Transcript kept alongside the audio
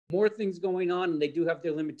more things going on, and they do have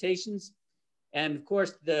their limitations. And of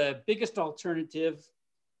course, the biggest alternative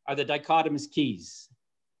are the dichotomous keys.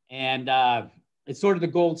 And it's sort of the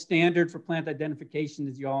gold standard for plant identification,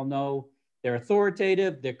 as you all know. They're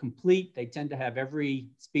authoritative, they're complete, they tend to have every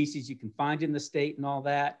species you can find in the state and all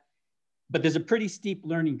that. But there's a pretty steep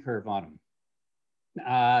learning curve on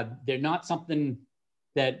them. They're not something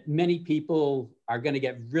that many people are going to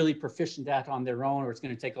get really proficient at on their own, or it's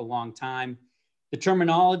going to take a long time. The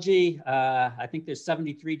terminology, I think there's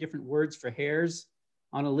 73 different words for hairs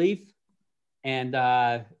on a leaf. And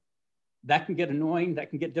that can get annoying, that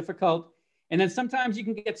can get difficult. And then sometimes you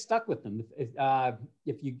can get stuck with them.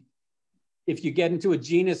 If you get into a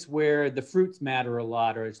genus where the fruits matter a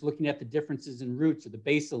lot, or it's looking at the differences in roots or the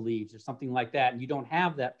basal leaves or something like that, and you don't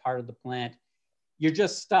have that part of the plant, you're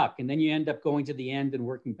just stuck. And then you end up going to the end and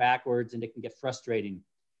working backwards, and it can get frustrating.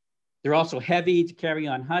 They're also heavy to carry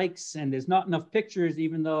on hikes, and there's not enough pictures,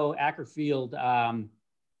 even though Ackerfield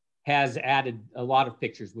has added a lot of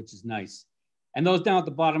pictures, which is nice. And those down at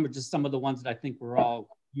the bottom are just some of the ones that I think we're all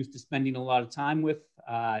used to spending a lot of time with.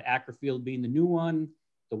 Ackerfield being the new one,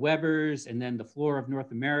 the Webers, and then the Flora of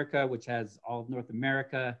North America, which has all of North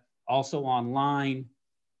America, also online.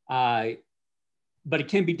 But it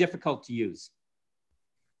can be difficult to use.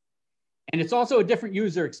 And it's also a different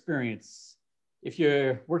user experience. If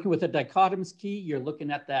you're working with a dichotomous key, you're looking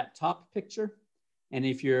at that top picture. And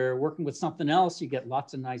if you're working with something else, you get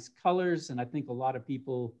lots of nice colors. And I think a lot of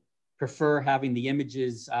people prefer having the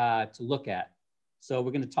images to look at. So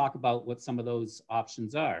we're going to talk about what some of those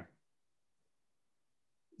options are.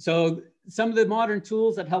 So some of the modern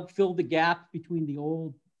tools that help fill the gap between the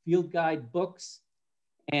old field guide books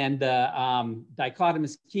and the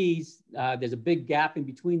dichotomous keys, there's a big gap in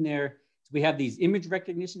between there. So we have these image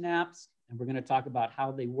recognition apps, and we're going to talk about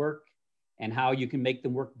how they work and how you can make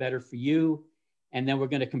them work better for you. And then we're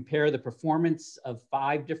going to compare the performance of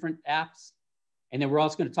 5 different apps. And then we're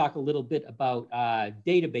also going to talk a little bit about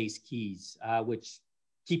database keys, which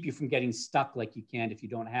keep you from getting stuck like you can if you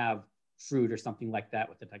don't have fruit or something like that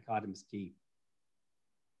with the dichotomous key.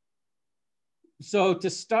 So to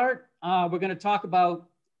start, we're going to talk about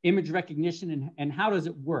image recognition and how does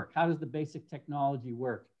it work? How does the basic technology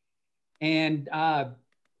work? And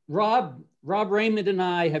Rob Raymond and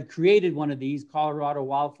I have created one of these, Colorado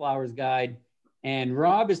Wildflowers Guide. And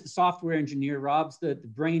Rob is the software engineer. Rob's the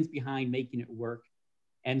brains behind making it work.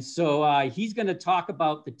 And so he's going to talk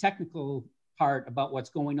about the technical part about what's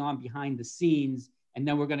going on behind the scenes. And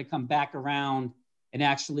then we're going to come back around and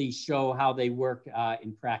actually show how they work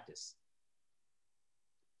in practice.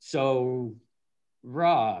 So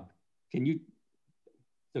Rob, can you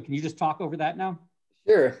just talk over that now?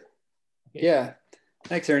 Sure. Okay. Yeah.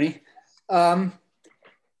 Thanks, Ernie.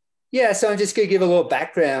 Yeah, so I'm just going to give a little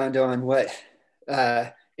background on what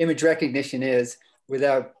image recognition is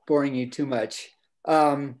without boring you too much.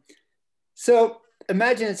 So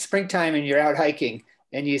imagine it's springtime and you're out hiking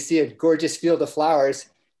and you see a gorgeous field of flowers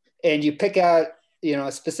and you pick out,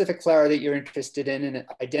 a specific flower that you're interested in and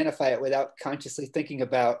identify it without consciously thinking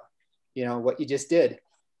about, what you just did.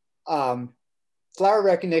 Flower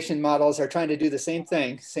recognition models are trying to do the same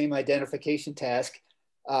thing, same identification task,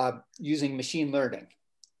 using machine learning.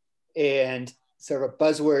 And sort of a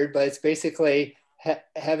buzzword, but it's basically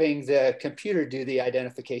having the computer do the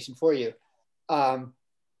identification for you.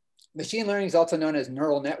 Machine learning is also known as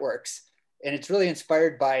neural networks. And it's really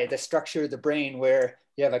inspired by the structure of the brain where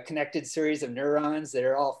you have a connected series of neurons that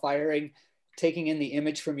are all firing, taking in the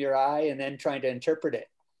image from your eye and then trying to interpret it.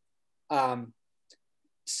 And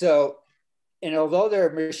although there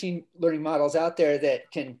are machine learning models out there that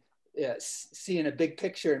can see in a big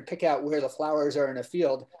picture and pick out where the flowers are in a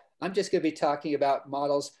field, I'm just going to be talking about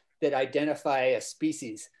models that identify a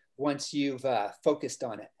species once you've focused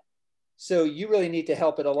on it. So you really need to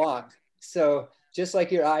help it along. So just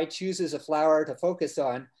like your eye chooses a flower to focus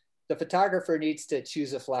on, the photographer needs to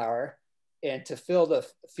choose a flower and to fill the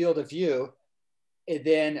field of view and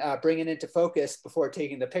then bring it into focus before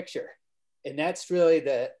taking the picture. And that's really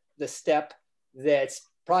the step that's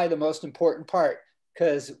probably the most important part,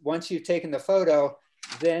 because once you've taken the photo,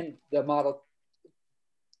 then the model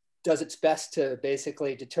does its best to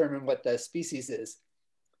basically determine what the species is.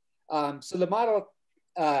 So the model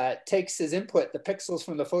takes as input the pixels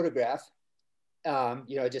from the photograph,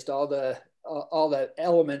 just all the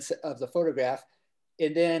elements of the photograph,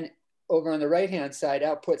 and then over on the right-hand side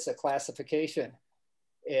outputs a classification.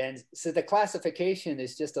 And so the classification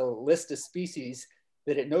is just a list of species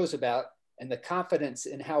that it knows about and the confidence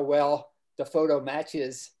in how well the photo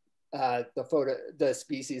matches the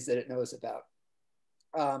species that it knows about.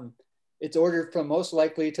 It's ordered from most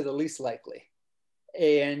likely to the least likely.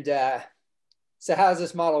 And so how does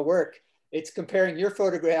this model work? It's comparing your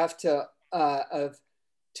photograph to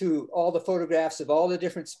all the photographs of all the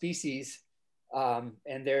different species.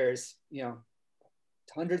 And there's,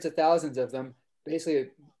 hundreds of thousands of them, basically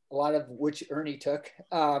a lot of which Ernie took,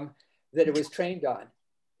 that it was trained on.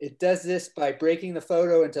 It does this by breaking the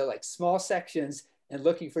photo into like small sections and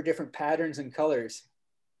looking for different patterns and colors.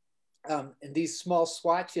 And these small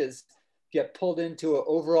swatches get pulled into an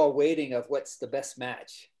overall weighting of what's the best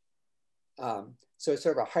match. So it's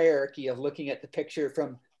sort of a hierarchy of looking at the picture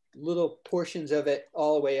from little portions of it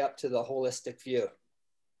all the way up to the holistic view.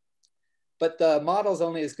 But the model's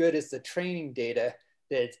only as good as the training data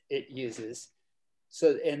that it uses.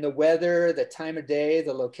 So, and the weather, the time of day,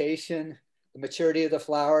 the location, the maturity of the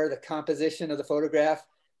flower, the composition of the photograph,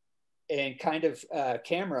 and kind of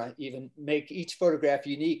camera even make each photograph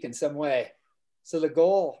unique in some way. So the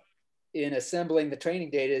goal in assembling the training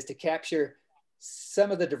data is to capture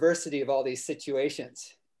some of the diversity of all these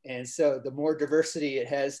situations. And so the more diversity it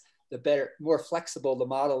has, the better, more flexible the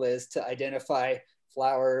model is to identify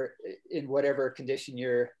flower in whatever condition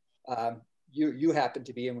you happen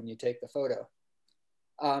to be in when you take the photo.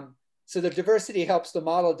 So the diversity helps the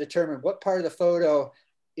model determine what part of the photo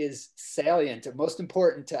is salient or most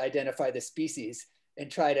important to identify the species, and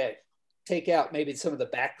try to take out maybe some of the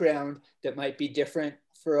background that might be different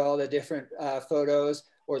for all the different photos,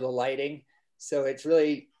 or the lighting. So it's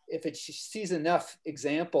really, if it sees enough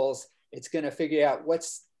examples, it's going to figure out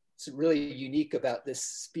what's really unique about this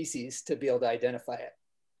species to be able to identify it.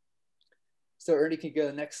 So Ernie, can you go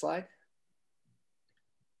to the next slide?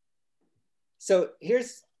 So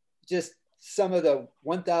here's just some of the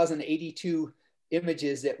 1,082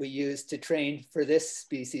 images that we use to train for this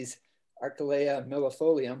species, Archilea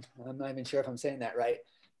millefolium. I'm not even sure if I'm saying that right.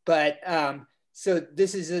 But so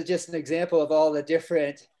this is just an example of all the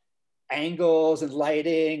different angles and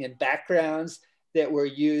lighting and backgrounds that were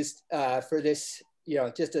used for this,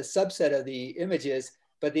 just a subset of the images.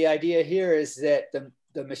 But the idea here is that the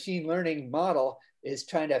machine learning model is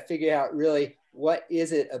trying to figure out really what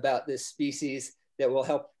is it about this species that will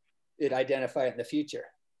help it identify it in the future.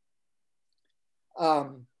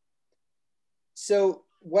 So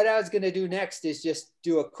what I was going to do next is just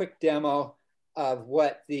do a quick demo of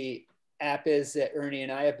what the app is that Ernie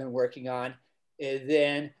and I have been working on. And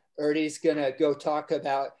then Ernie's going to go talk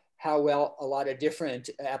about how well a lot of different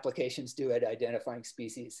applications do at identifying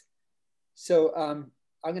species. So I'm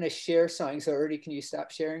going to share something. So Ernie, can you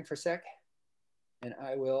stop sharing for a sec? And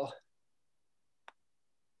I will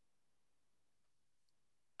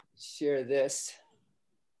share this.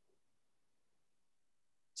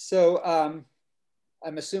 So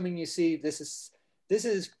I'm assuming you see this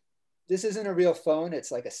isn't a real phone.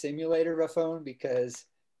 It's like a simulator of a phone, because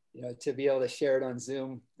to be able to share it on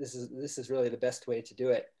Zoom, this is really the best way to do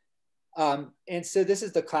it. And so this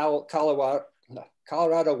is the Colorado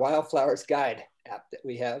Wildflowers Guide app that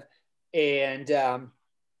we have, and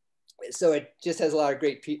so it just has a lot of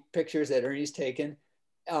great pictures that Ernie's taken.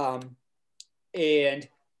 And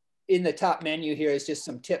in the top menu here is just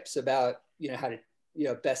some tips about how to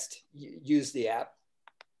best use the app.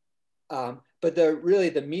 But really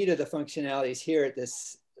the meat of the functionality is here at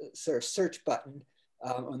this sort of search button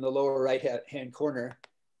on the lower right hand corner.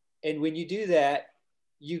 And when you do that,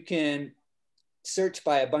 you can search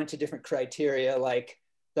by a bunch of different criteria, like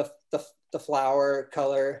the flower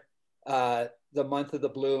color, the month of the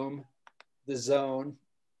bloom, the zone,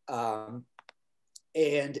 and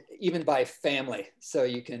even by family. So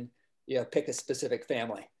you can pick a specific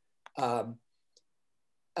family. But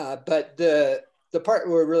the part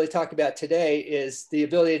we're really talking about today is the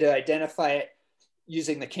ability to identify it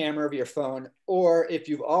using the camera of your phone, or if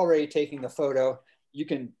you've already taken the photo, you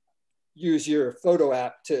can use your photo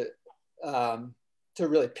app to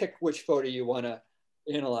really pick which photo you want to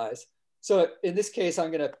analyze. So in this case,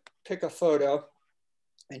 I'm going to pick a photo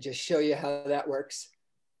and just show you how that works.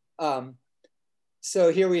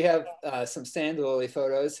 So here we have some sand lily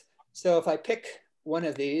photos. So if I pick one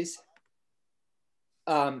of these,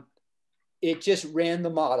 it just ran the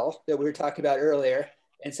model that we were talking about earlier.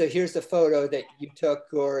 And so here's the photo that you took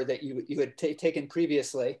or that you had taken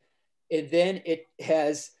previously. And then it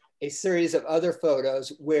has a series of other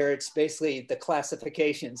photos where it's basically the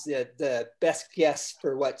classifications, the best guess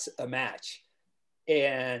for what's a match.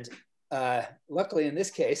 And luckily in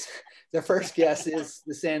this case, the first guess is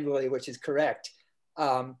the sand lily, which is correct.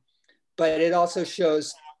 But it also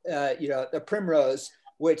shows, the primrose,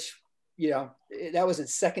 which, that was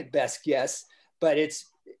its second best guess, but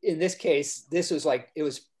in this case, this was like, it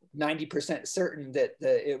was 90% certain that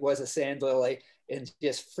it was a sand lily, and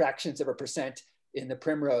just fractions of a percent in the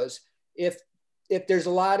primrose. If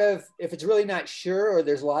if it's really not sure or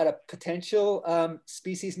there's a lot of potential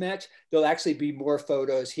species match, there'll actually be more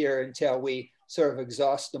photos here until we sort of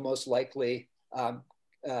exhaust the most likely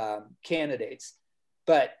candidates.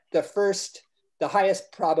 But the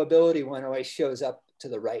highest probability one always shows up to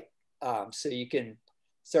the right. So you can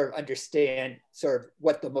sort of understand sort of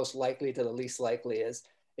what the most likely to the least likely is.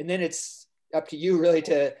 And then it's up to you really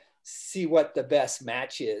to see what the best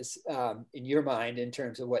match is in your mind in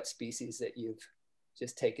terms of what species that you've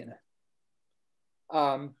just taken.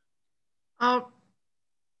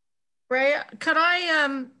 Ray, could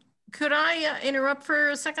I interrupt for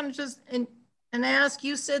a second and ask?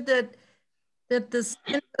 You said that the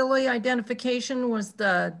sustainability identification was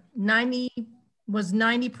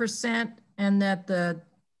 90%, and that the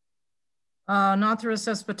Nothrus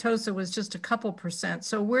espitosa was just a couple percent.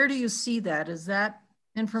 So where do you see that? Is that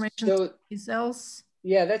information someplace else?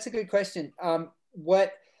 Yeah, that's a good question.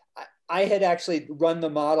 What I had actually run the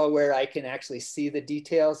model where I can actually see the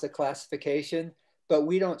details, the classification, but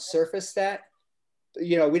we don't surface that.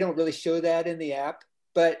 We don't really show that in the app,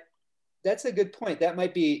 but that's a good point. That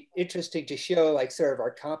might be interesting to show, like sort of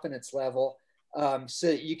our confidence level, so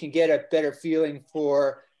that you can get a better feeling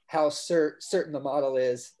for how certain the model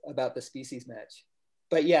is about the species match.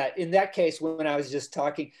 But yeah, in that case, when I was just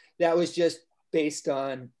talking, that was just based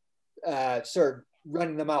on sort of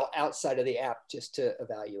running the model outside of the app just to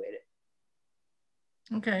evaluate it.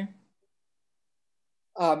 Okay.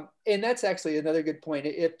 And that's actually another good point.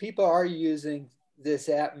 If people are using this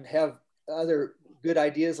app and have other good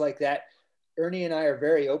ideas like that, Ernie and I are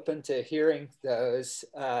very open to hearing those.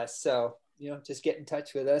 So, just get in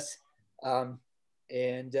touch with us. And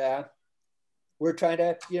we're trying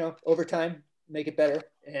to, over time, make it better.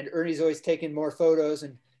 And Ernie's always taking more photos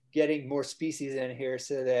and getting more species in here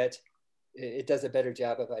so that it does a better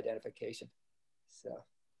job of identification. So,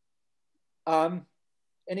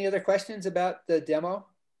 any other questions about the demo?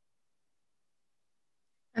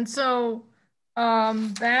 And so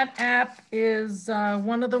that app is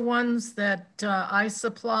one of the ones that I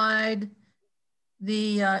supplied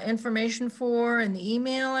the information for in the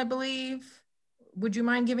email, I believe. Would you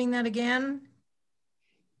mind giving that again?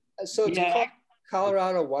 So it's called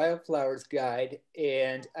Colorado Wildflowers Guide.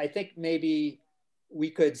 And I think maybe we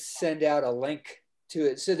could send out a link to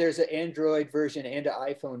it. So there's an Android version and an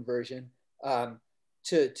iPhone version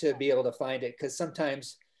to be able to find it. Because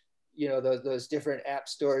sometimes, those different app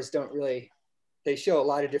stores don't really, they show a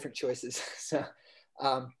lot of different choices. So,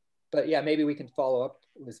 but yeah, maybe we can follow up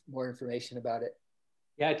with more information about it.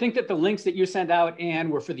 Yeah, I think that the links that you sent out, Ann,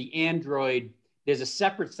 were for the Android. There's a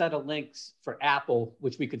separate set of links for Apple,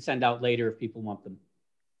 which we could send out later if people want them.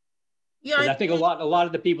 Yeah, I think a lot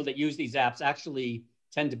of the people that use these apps actually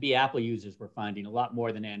tend to be Apple users. We're finding a lot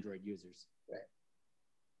more than Android users.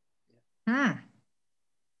 Right.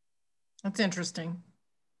 That's interesting.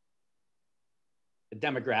 The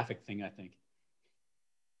demographic thing, I think.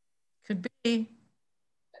 Could be.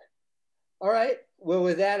 All right. Well,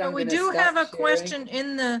 with that, we do have a question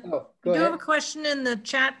in the have a question in the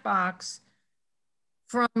chat box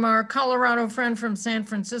from our Colorado friend from San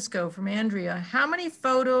Francisco, from Andrea. How many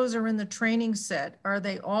photos are in the training set? Are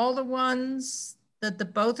they all the ones that the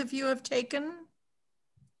both of you have taken?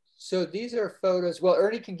 So these are photos. Well,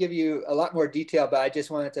 Ernie can give you a lot more detail, but I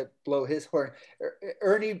just wanted to blow his horn.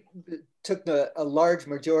 Ernie took a large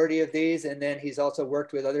majority of these, and then he's also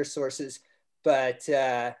worked with other sources. But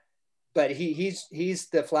he's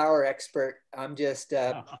the flower expert. I'm just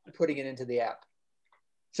putting it into the app.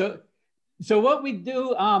 So what we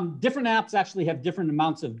do, different apps actually have different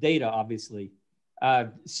amounts of data, obviously.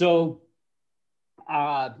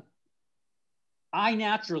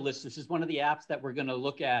 iNaturalist, which is one of the apps that we're going to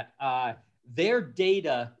look at, their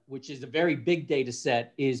data, which is a very big data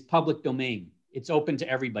set, is public domain. It's open to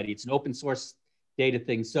everybody. It's an open source data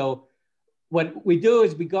thing. So what we do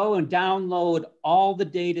is we go and download all the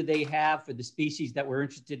data they have for the species that we're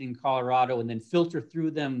interested in Colorado and then filter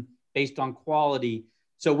through them based on quality.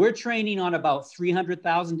 So we're training on about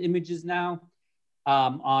 300,000 images now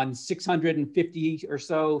on 650 or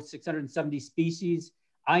so, 670 species.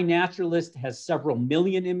 iNaturalist has several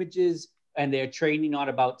million images, and they're training on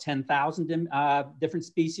about 10,000 different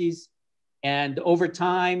species. And over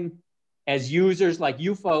time, as users like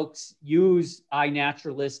you folks use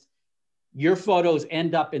iNaturalist, your photos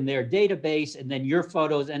end up in their database, and then your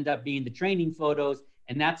photos end up being the training photos.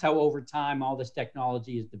 And that's how over time all this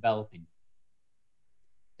technology is developing.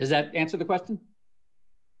 Does that answer the question?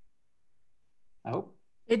 I hope.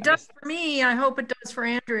 It does for me. I hope it does for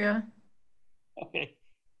Andrea. Okay.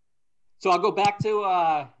 So I'll go back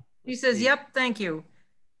to... He says, yep, thank you.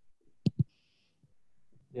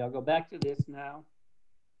 I'll go back to this now.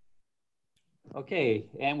 Okay,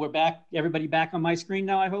 and we're back. Everybody back on my screen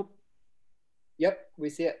now, I hope? Yep, we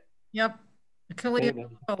see it. Yep.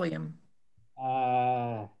 Achilleum.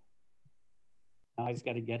 I just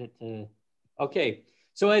got to get it to, okay.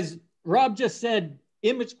 So as Rob just said,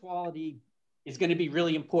 image quality is going to be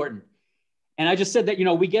really important. And I just said that, you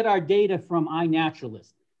know, we get our data from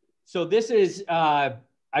iNaturalist. So this is, I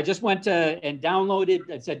just went to and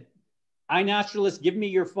downloaded, I said, iNaturalist, give me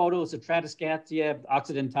your photos of Tradescantia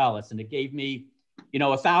occidentalis. And it gave me, you know,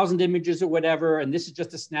 1,000 images or whatever. And this is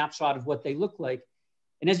just a snapshot of what they look like.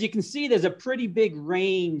 And as you can see, there's a pretty big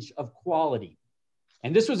range of quality.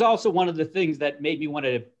 And this was also one of the things that made me want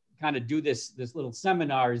to kind of do this little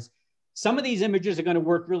seminar is some of these images are going to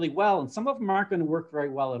work really well and some of them aren't going to work very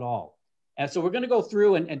well at all. And so we're going to go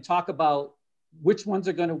through and talk about which ones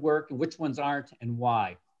are going to work and which ones aren't and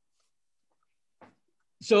why.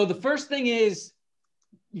 So the first thing is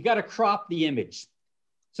you got to crop the image.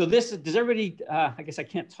 So this, does everybody, I guess I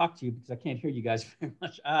can't talk to you because I can't hear you guys very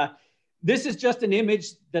much. This is just an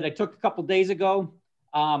image that I took a couple days ago.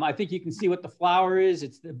 I think you can see what the flower is.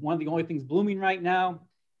 It's one of the only things blooming right now,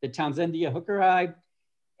 the Townsendia hookeri.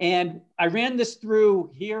 And I ran this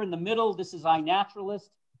through here in the middle. This is iNaturalist.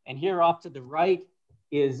 And here off to the right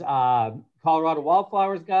is Colorado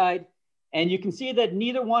Wildflowers Guide. And you can see that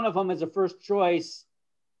neither one of them as a first choice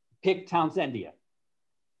picked Townsendia.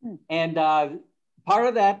 And part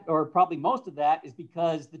of that, or probably most of that, is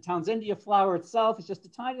because the Townsendia flower itself is just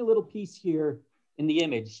a tiny little piece here in the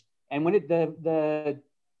image. And when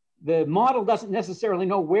the model doesn't necessarily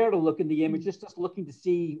know where to look in the image, it's just looking to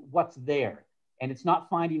see what's there. And it's not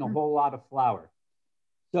finding a whole lot of flower.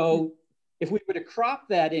 So if we were to crop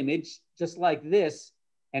that image just like this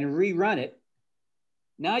and rerun it,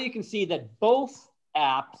 now you can see that both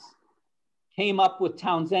apps came up with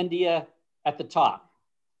Townsendia at the top.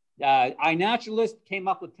 iNaturalist came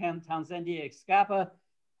up with Townsendia excapa,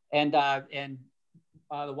 and the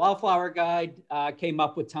Wildflower Guide came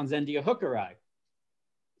up with Townsendia hookeri.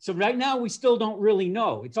 So right now we still don't really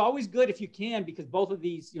know. It's always good if you can, because both of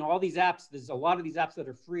these, you know, all these apps, there's a lot of these apps that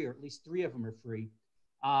are free, or at least 3 of them are free.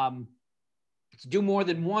 To do more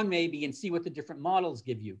than one maybe and see what the different models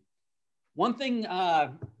give you. One thing,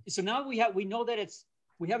 so now we know that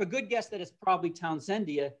we have a good guess that it's probably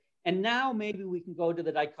Townsendia. And now maybe we can go to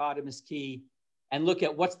the dichotomous key and look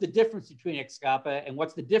at what's the difference between excapa and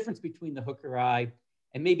what's the difference between the hookeri.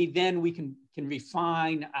 And maybe then we can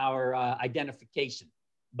refine our identification.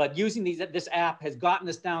 But using this app has gotten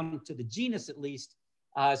us down to the genus at least.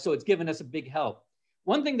 So it's given us a big help.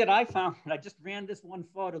 One thing that I found, and I just ran this one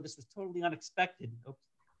photo, this was totally unexpected. Oops,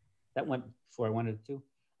 that went before I wanted it to.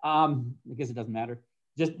 I guess it doesn't matter.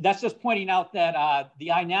 That's just pointing out that the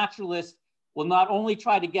iNaturalist will not only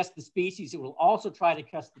try to guess the species, it will also try to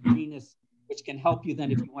guess the genus, which can help you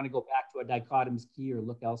then if you want to go back to a dichotomous key or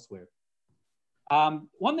look elsewhere.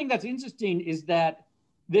 One thing that's interesting is that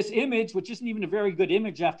this image, which isn't even a very good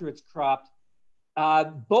image after it's cropped,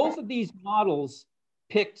 both of these models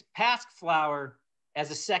picked Pasqueflower as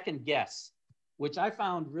a second guess, which I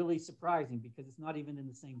found really surprising because it's not even in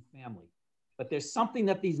the same family. But there's something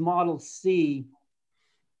that these models see.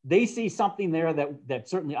 They see something there that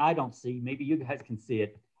certainly I don't see. Maybe you guys can see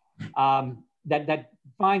it, that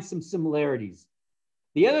finds some similarities.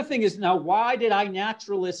 The other thing is, now, why did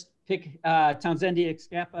iNaturalist pick Townsendia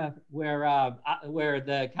excapa where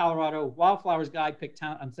the Colorado Wildflowers Guide picked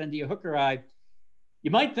Townsendia hookeri? You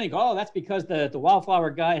might think, oh, that's because the Wildflower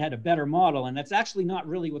Guide had a better model, and that's actually not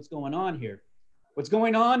really what's going on here. What's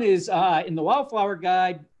going on is in the Wildflower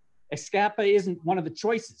Guide, excapa isn't one of the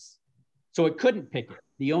choices, so it couldn't pick it.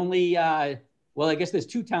 The only, well, I guess there's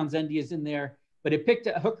 2 Townsendias in there, but it picked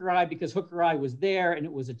a hookeri because hookeri was there and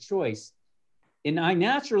it was a choice. In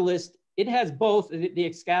iNaturalist, it has both the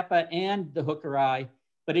excapa and the hookeri,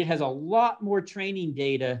 but it has a lot more training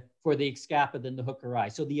data for the excapa than the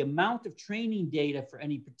hookeri. So the amount of training data for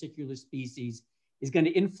any particular species is going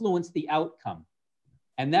to influence the outcome.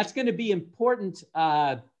 And that's going to be important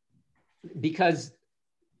because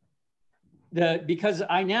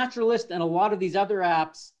iNaturalist and a lot of these other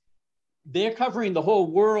apps, they're covering the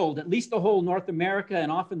whole world, at least the whole North America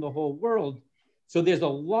and often the whole world. So there's a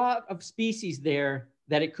lot of species there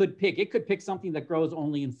that it could pick. It could pick something that grows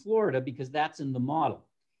only in Florida because that's in the model.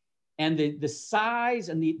 And the size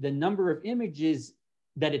and the number of images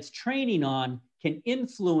that it's training on can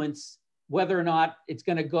influence whether or not it's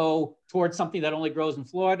going to go towards something that only grows in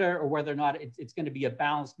Florida or whether or not it's going to be a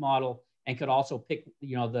balanced model and could also pick,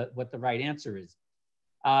 you know, what the right answer is.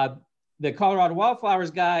 The Colorado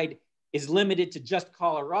Wildflowers Guide is limited to just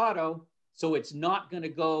Colorado. So it's not going to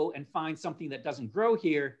go and find something that doesn't grow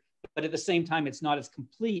here, but at the same time, it's not as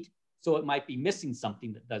complete. So it might be missing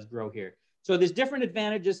something that does grow here. So there's different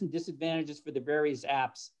advantages and disadvantages for the various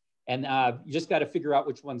apps. And you just got to figure out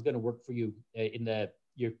which one's going to work for you in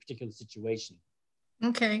your particular situation.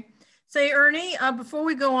 Okay. Say, Ernie, before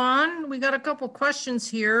we go on, we got a couple questions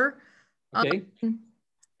here. Okay.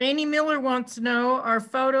 Annie Miller wants to know, are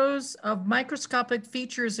photos of microscopic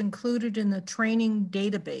features included in the training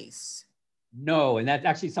database? No, and that's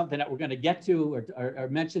actually something that we're going to get to or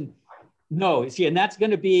mention. No, see, and that's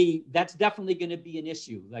definitely going to be an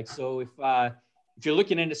issue. Like, so if you're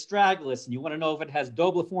looking at astragalus and you want to know if it has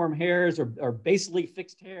dobuliform hairs or basally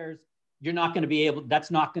fixed hairs, you're not going to be able,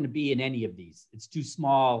 that's not going to be in any of these. It's too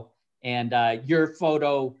small. And your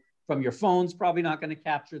photo from your phone's probably not going to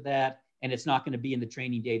capture that. And it's not going to be in the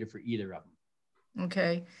training data for either of them.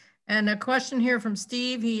 Okay. And a question here from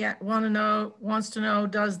Steve. He wants to know,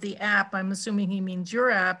 does the app, I'm assuming he means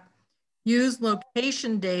your app, use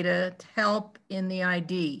location data to help in the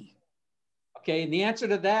ID? Okay, and the answer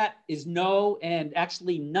to that is no, and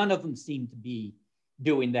actually none of them seem to be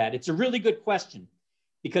doing that. It's a really good question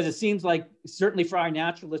because it seems like, certainly for our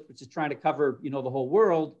naturalist, which is trying to cover, the whole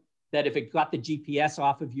world, that if it got the GPS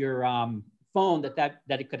off of your phone, that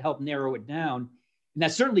it could help narrow it down. And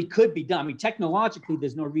that certainly could be done. I mean, technologically,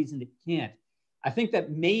 there's no reason it can't. I think that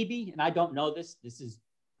maybe, and I don't know this is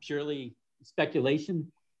purely speculation,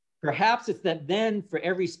 perhaps it's that then for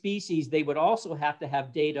every species, they would also have to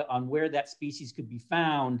have data on where that species could be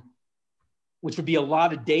found, which would be a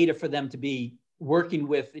lot of data for them to be working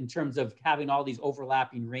with in terms of having all these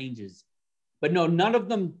overlapping ranges. But no, none of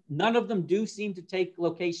them do seem to take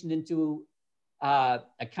location into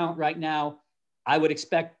account right now. I would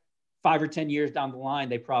expect 5 or 10 years down the line,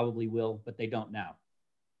 they probably will, but they don't now.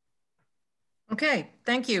 Okay,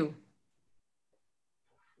 thank you.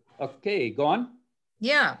 Okay, go on.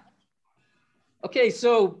 Yeah. Okay,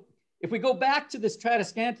 so if we go back to this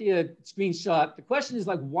Tradescantia screenshot, the question is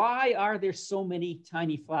like, why are there so many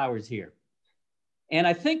tiny flowers here? And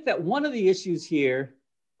I think that one of the issues here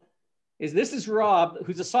is this is Rob,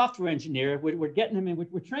 who's a software engineer. We're getting him in,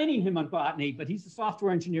 we're training him on botany, but he's a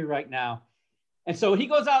software engineer right now. And so he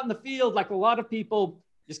goes out in the field, like a lot of people,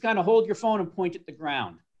 just kind of hold your phone and point at the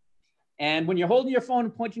ground. And when you're holding your phone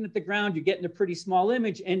and pointing at the ground, you're getting a pretty small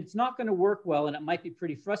image and it's not going to work well and it might be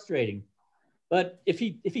pretty frustrating. But if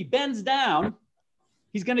he bends down,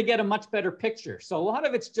 he's going to get a much better picture. So a lot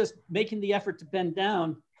of it's just making the effort to bend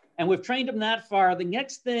down. And we've trained him that far. The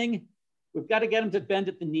next thing, we've got to get him to bend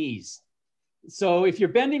at the knees. So if you're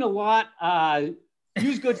bending a lot,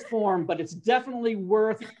 use good form, but it's definitely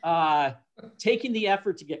worth taking the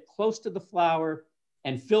effort to get close to the flower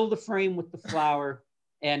and fill the frame with the flower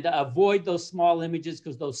and avoid those small images,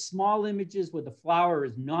 because those small images where the flower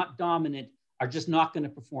is not dominant are just not going to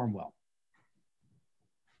perform well.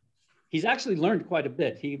 He's actually learned quite a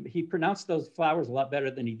bit. He pronounced those flowers a lot better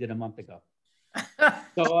than he did a month ago.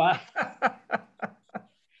 So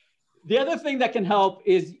the other thing that can help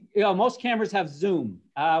is, most cameras have zoom.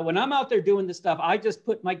 When I'm out there doing this stuff, I just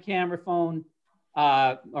put my camera phone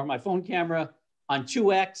or my phone camera on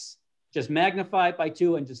 2x, just magnify it by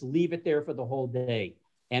 2 and just leave it there for the whole day.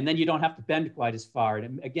 And then you don't have to bend quite as far.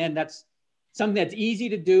 And again, that's something that's easy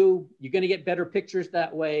to do. You're going to get better pictures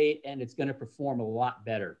that way, and it's going to perform a lot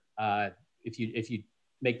better if you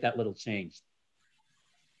make that little change.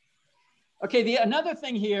 Okay, another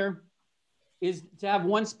thing here is to have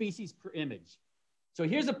one species per image. So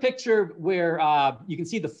here's a picture where you can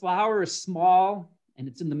see the flower is small and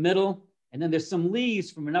it's in the middle, and then there's some leaves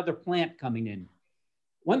from another plant coming in.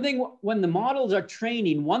 One thing, when the models are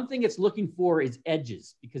training, one thing it's looking for is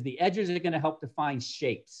edges, because the edges are going to help define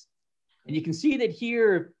shapes. And you can see that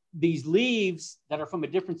here, these leaves that are from a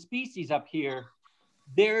different species up here,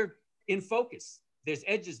 they're in focus. There's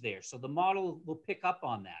edges there, so the model will pick up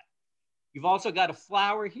on that. You've also got a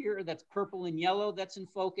flower here that's purple and yellow that's in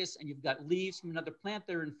focus, and you've got leaves from another plant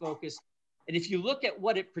that are in focus. And if you look at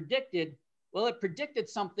what it predicted, well, it predicted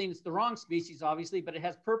something, it's the wrong species, obviously, but it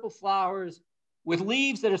has purple flowers with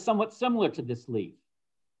leaves that are somewhat similar to this leaf.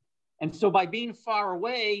 And so by being far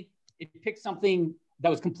away, it picked something that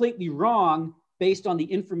was completely wrong based on the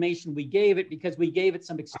information we gave it, because we gave it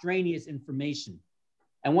some extraneous information.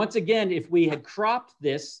 And once again, if we had cropped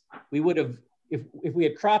this, we would have, if we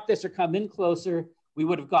had cropped this or come in closer, we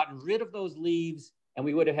would have gotten rid of those leaves and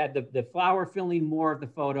we would have had the flower filling more of the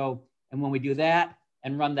photo. And when we do that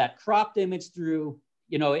and run that cropped image through,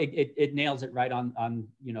 it nails it right on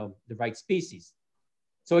the right species.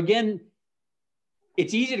 So again,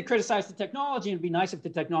 it's easy to criticize the technology, and it'd be nice if the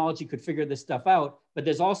technology could figure this stuff out, but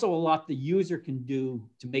there's also a lot the user can do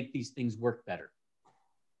to make these things work better.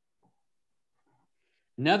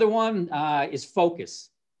 Another one is focus.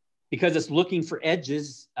 Because it's looking for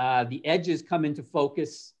edges, the edges come into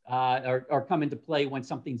focus or come into play when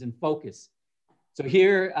something's in focus. So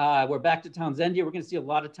here, we're back to Townsendia. We're gonna see a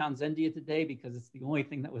lot of Townsendia today because it's the only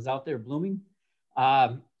thing that was out there blooming.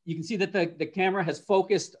 You can see that the camera has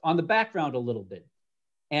focused on the background a little bit.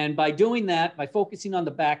 And by doing that, by focusing on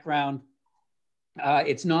the background,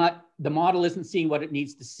 the model isn't seeing what it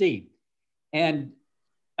needs to see. And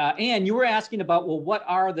Anne, you were asking about, well, what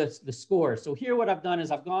are the scores? So here what I've done is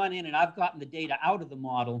I've gone in and I've gotten the data out of the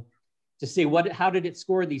model to see how did it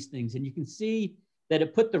score these things? And you can see that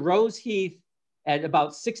it put the Rose Heath at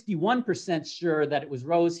about 61% sure that it was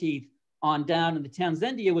Rose Heath on down, and the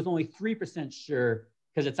Townsendia was only 3% sure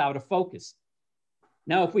because it's out of focus.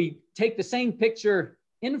 Now, if we take the same picture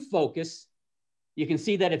in focus, you can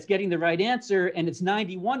see that it's getting the right answer and it's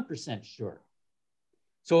 91% sure.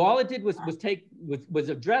 So all it did was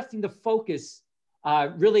addressing the focus,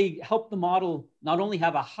 really helped the model not only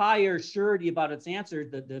have a higher surety about its answer,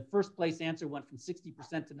 the first place answer went from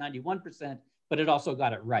 60% to 91%, but it also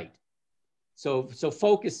got it right. So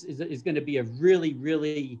focus is going to be a really,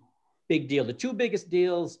 really big deal. The two biggest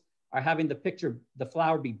deals are having the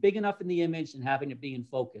flower be big enough in the image and having it be in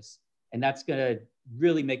focus. And that's going to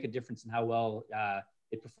really make a difference in how well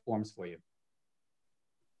it performs for you.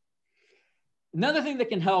 Another thing that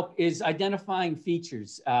can help is identifying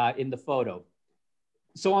features in the photo.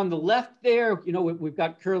 So on the left there, you know, we've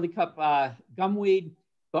got curly cup gumweed,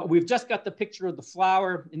 but we've just got the picture of the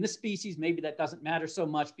flower. In this species, maybe that doesn't matter so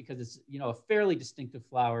much because it's, you know, a fairly distinctive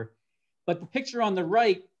flower. But the picture on the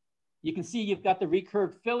right, you can see you've got the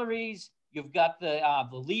recurved filaries, you've got the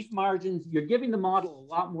leaf margins. You're giving the model a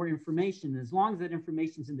lot more information. As long as that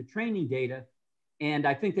information's in the training data, and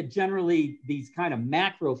I think that generally these kind of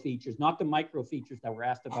macro features, not the micro features that were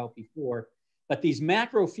asked about before, but these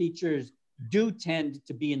macro features do tend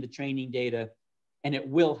to be in the training data, and it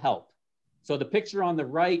will help. So the picture on the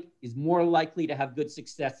right is more likely to have good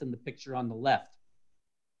success than the picture on the left.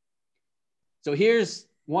 So here's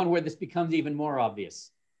one where this becomes even more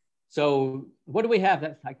obvious. So what do we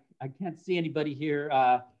have? I can't see anybody here.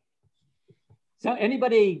 So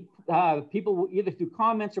anybody, people will either through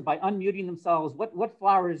comments or by unmuting themselves, what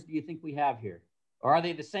flowers do you think we have here? Or are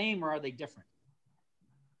they the same or are they different?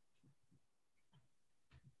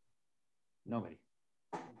 Nobody.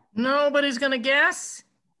 Nobody's gonna guess?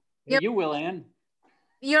 Yeah, you will, Ann.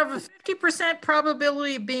 You have a 50%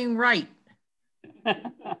 probability of being right.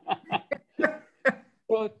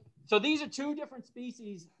 So these are two different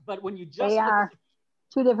species, but when you just— They are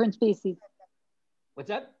two different species. What's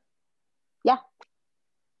that? Yeah.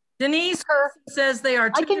 Denise says they are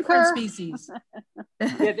two different species.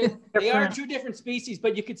 Yeah, they are two different species,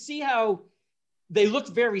 but you could see how they look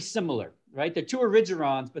very similar, right? They're two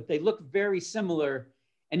origerons, but they look very similar.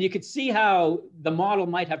 And you could see how the model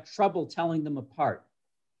might have trouble telling them apart.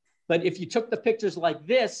 But if you took the pictures like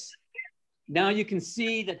this, now you can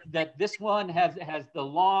see that this one has the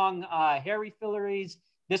long hairy filaries.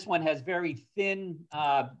 This one has very thin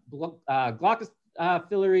glaucous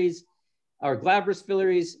filaries or glabrous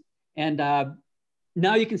filaries. And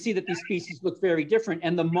now you can see that these species look very different,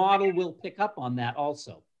 and the model will pick up on that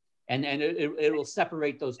also. And it will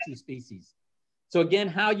separate those two species. So again,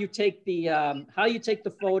 how you take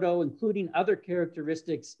the photo, including other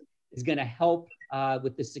characteristics, is going to help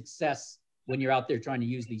with the success when you're out there trying to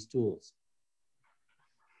use these tools.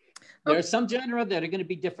 There are some genera that are going to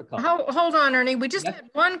be difficult. Hold on, Ernie. We just had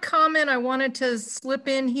one comment I wanted to slip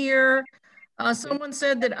in here. Someone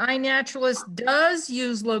said that iNaturalist does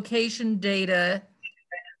use location data,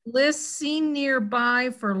 lists seen nearby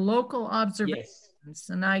for local observations, yes.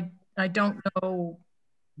 And I don't know.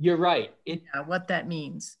 You're right. What that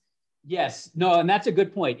means. Yes. No, and that's a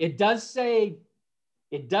good point. It does say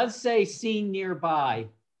seen nearby.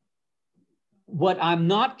 What I'm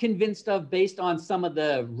not convinced of, based on some of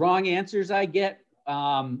the wrong answers I get,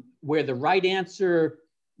 where the right answer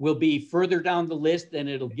will be further down the list and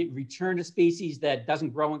it'll return a species that doesn't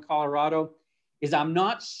grow in Colorado, is I'm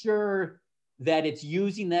not sure that it's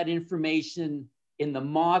using that information in the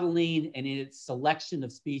modeling and in its selection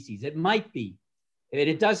of species. It might be.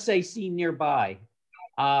 It does say seen nearby,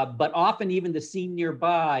 but often even the seen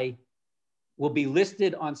nearby will be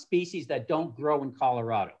listed on species that don't grow in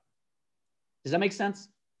Colorado. Does that make sense?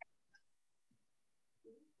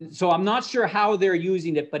 So I'm not sure how they're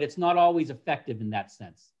using it, but it's not always effective in that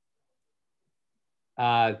sense.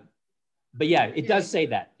 But yeah, it does say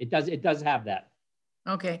that. It does have that.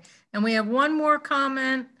 Okay, and we have one more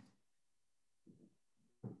comment.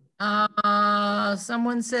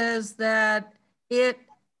 Someone says that it,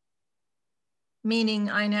 meaning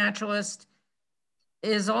iNaturalist,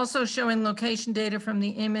 is also showing location data from the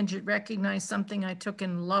image. It recognized something I took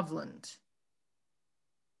in Loveland.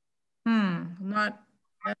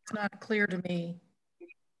 That's not clear to me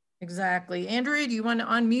exactly. Andrea, do you want to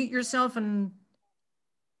unmute yourself and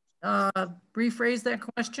rephrase that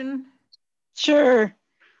question? Sure.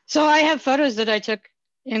 So I have photos that I took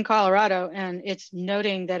in Colorado, and it's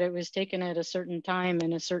noting that it was taken at a certain time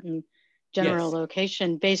in a certain general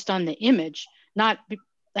location based on the image, not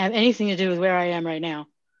have anything to do with where I am right now.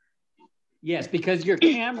 Yes, because your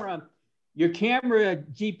camera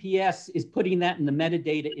GPS is putting that in the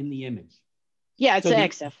metadata in the image. Yeah, it's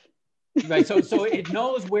EXIF. Right, so it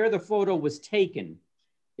knows where the photo was taken.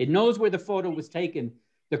 It knows where the photo was taken.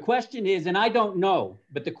 The question is, and I don't know,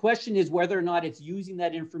 but the question is whether or not it's using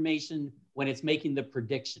that information when it's making the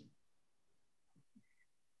prediction.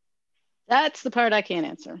 That's the part I can't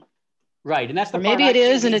answer. Right, and that's the or part maybe it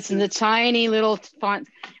is, and it's in the tiny little font.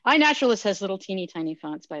 iNaturalist has little teeny tiny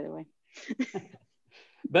fonts, by the way.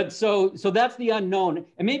 But so that's the unknown,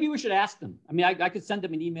 and maybe we should ask them. I mean, I could send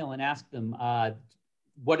them an email and ask them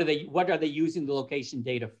what are they using the location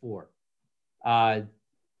data for? But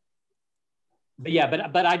yeah,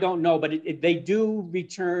 but I don't know. But they do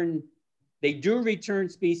return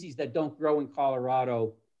species that don't grow in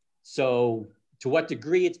Colorado. So to what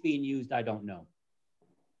degree it's being used, I don't know.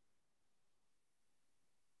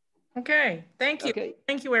 Okay, thank you. Okay.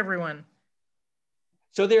 Thank you, everyone.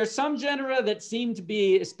 So there are some genera that seem to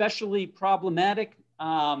be especially problematic.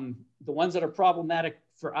 The ones that are problematic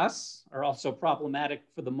for us are also problematic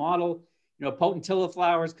for the model. You know, potentilla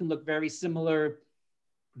flowers can look very similar.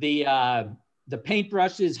 The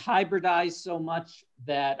paintbrushes hybridize so much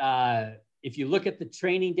that if you look at the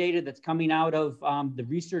training data that's coming out of the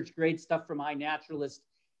research grade stuff from iNaturalist,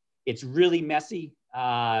 it's really messy.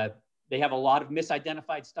 They have a lot of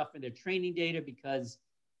misidentified stuff in their training data because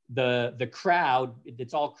the crowd,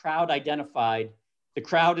 it's all crowd identified. The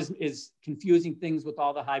crowd is confusing things with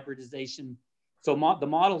all the hybridization. So the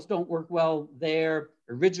models don't work well there.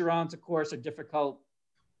 Origerons, of course, are difficult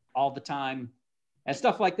all the time and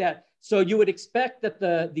stuff like that. So you would expect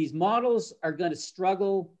that these models are going to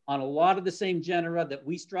struggle on a lot of the same genera that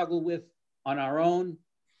we struggle with on our own.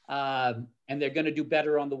 And they're going to do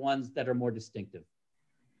better on the ones that are more distinctive.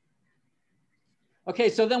 Okay,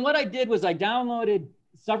 so then what I did was I downloaded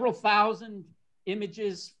several thousand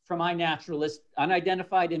images from iNaturalist,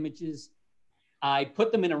 unidentified images. I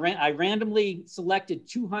put them in I randomly selected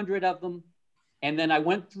 200 of them. And then I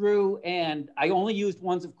went through and I only used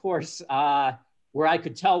ones, of course, where I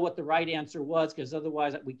could tell what the right answer was, because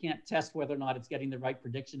otherwise we can't test whether or not it's getting the right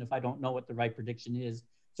prediction if I don't know what the right prediction is.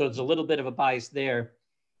 So there's a little bit of a bias there.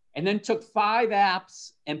 And then took 5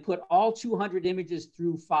 apps and put all 200 images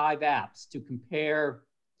through 5 apps to compare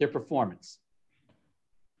their performance.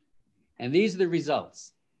 And these are the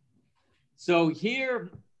results. So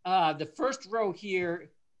here, the first row here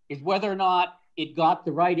is whether or not it got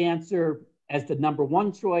the right answer as the number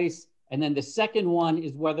 1 choice. And then the second one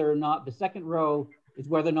is whether or not, the second row is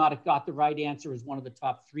whether or not it got the right answer as one of the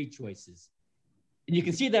top 3 choices. And you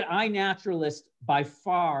can see that iNaturalist by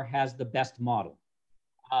far has the best model.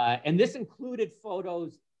 And this included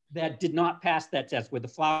photos that did not pass that test, where the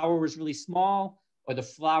flower was really small or the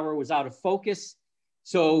flower was out of focus.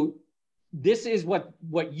 So this is what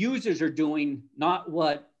users are doing, not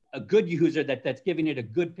what a good user that's giving it a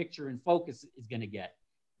good picture in focus is going to get.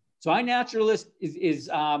 So iNaturalist is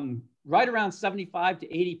right around 75 to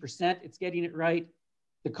 80%. It's getting it right.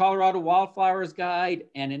 The Colorado Wildflowers Guide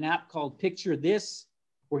and an app called Picture This,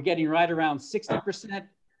 we're getting right around 60%.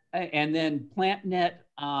 And then PlantNet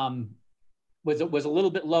was a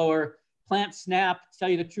little bit lower. PlantSnap, to tell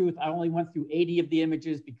you the truth, I only went through 80 of the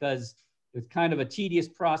images because it was kind of a tedious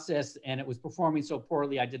process and it was performing so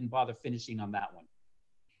poorly, I didn't bother finishing on that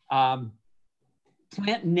one.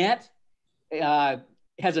 PlantNet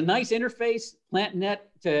has a nice interface. PlantNet,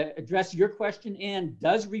 to address your question, Ann,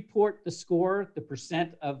 does report the score, the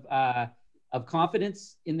percent of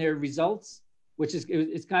confidence in their results, which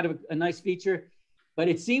is kind of a nice feature. But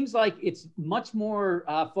it seems like it's much more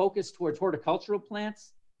focused towards horticultural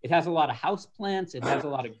plants. It has a lot of house plants. It has a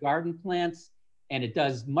lot of garden plants. And it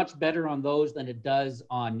does much better on those than it does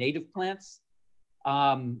on native plants.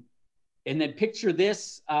 And then Picture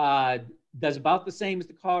This does about the same as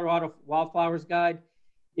the Colorado Wildflowers Guide.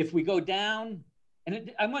 If we go down,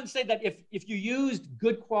 and I want to say that if you used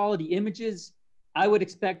good quality images, I would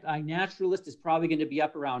expect iNaturalist is probably going to be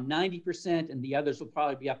up around 90%, and the others will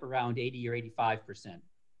probably be up around 80 or 85%.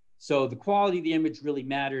 So the quality of the image really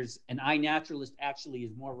matters, and iNaturalist actually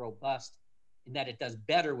is more robust in that it does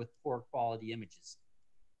better with poor quality images.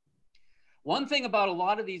 One thing about a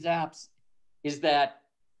lot of these apps is that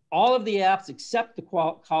all of the apps except the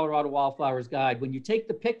Colorado Wildflowers Guide, when you take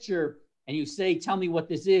the picture and you say, tell me what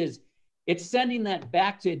this is, it's sending that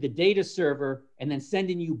back to the data server and then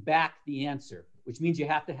sending you back the answer, which means you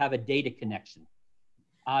have to have a data connection.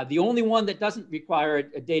 The only one that doesn't require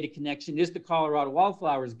a data connection is the Colorado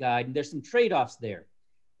Wildflowers Guide, and there's some trade-offs there.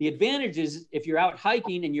 The advantage is if you're out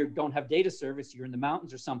hiking and you don't have data service, you're in the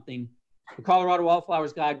mountains or something, the Colorado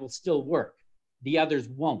Wildflowers Guide will still work. The others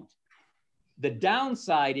won't. The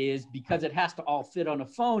downside is because it has to all fit on a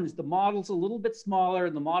phone, is the model's a little bit smaller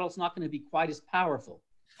and the model's not going to be quite as powerful.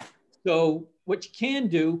 So what you can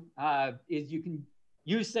do is you can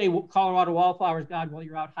use, say, Colorado Wildflowers Guide while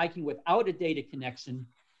you're out hiking without a data connection.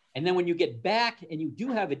 And then when you get back and you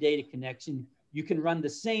do have a data connection, you can run the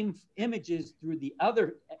same images through the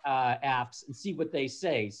other apps and see what they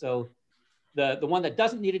say. So the one that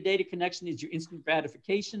doesn't need a data connection is your instant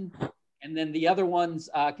gratification. And then the other ones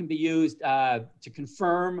can be used to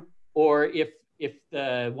confirm, or if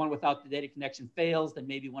the one without the data connection fails, then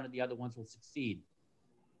maybe one of the other ones will succeed.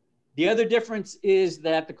 The other difference is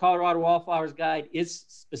that the Colorado Wildflowers Guide is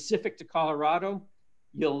specific to Colorado.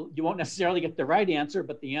 You won't necessarily get the right answer,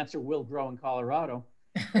 but the answer will grow in Colorado.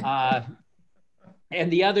 And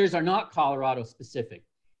the others are not Colorado specific.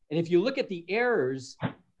 And if you look at the errors,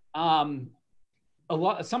 sometimes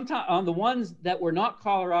on the ones that were not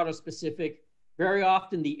Colorado specific, very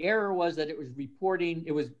often the error was that it was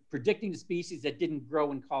predicting the species that didn't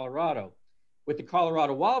grow in Colorado. With the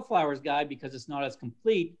Colorado Wildflowers Guide, because it's not as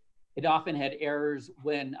complete, it often had errors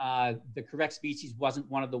when the correct species wasn't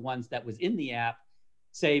one of the ones that was in the app.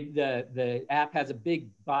 Say the app has a big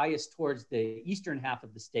bias towards the eastern half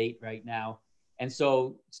of the state right now. And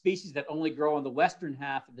so species that only grow in the western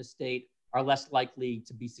half of the state are less likely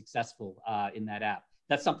to be successful in that app.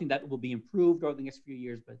 That's something that will be improved over the next few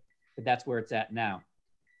years, but that's where it's at now.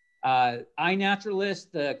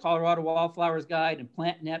 iNaturalist, the Colorado Wildflowers Guide, and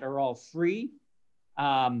PlantNet are all free.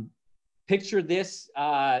 Picture This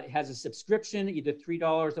has a subscription, either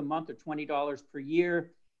 $3 a month or $20 per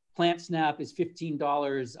year. PlantSnap is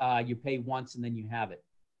 $15. You pay once and then you have it.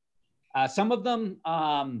 Some of them,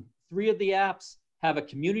 3 of the apps have a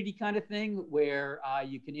community kind of thing where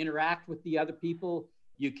you can interact with the other people.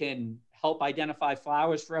 You can help identify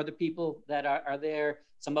flowers for other people that are there.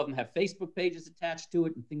 Some of them have Facebook pages attached to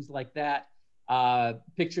it and things like that.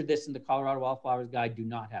 Picture This and the Colorado Wildflowers Guide do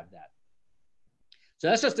not have that. So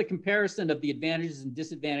that's just a comparison of the advantages and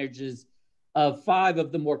disadvantages of 5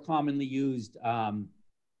 of the more commonly used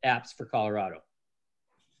apps for Colorado.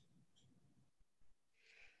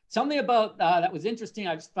 Something about that was interesting,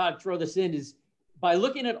 I just thought I'd throw this in, is by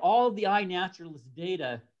looking at all of the iNaturalist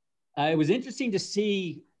data, it was interesting to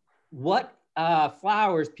see what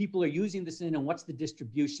flowers people are using this in and what's the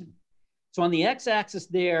distribution. So on the x-axis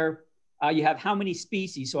there, you have how many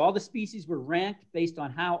species. So all the species were ranked based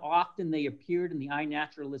on how often they appeared in the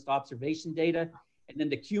iNaturalist observation data, and then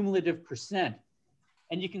the cumulative percent.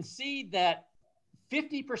 And you can see that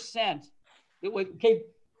 50%, okay,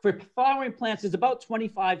 for flowering plants, there's about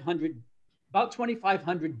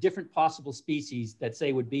 2,500 different possible species that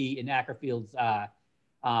say would be in Ackerfield's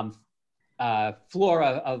flora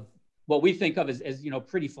of what we think of as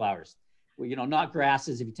pretty flowers, not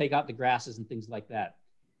grasses, if you take out the grasses and things like that.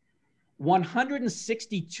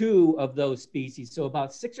 162 of those species, so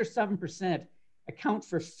about 6 or 7%, account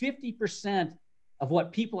for 50% of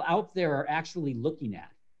what people out there are actually looking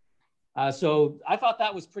at. So I thought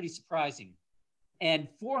that was pretty surprising. And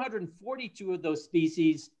 442 of those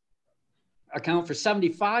species account for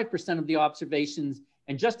 75% of the observations,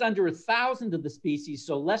 and just under 1,000 of the species,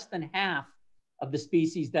 so less than half of the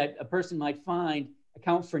species that a person might find,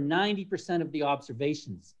 account for 90% of the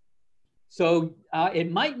observations. So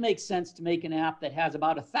it might make sense to make an app that has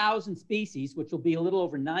about 1,000 species, which will be a little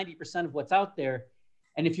over 90% of what's out there.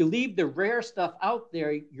 And if you leave the rare stuff out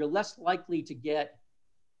there, you're less likely to get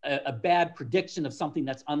a bad prediction of something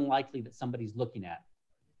that's unlikely that somebody's looking at.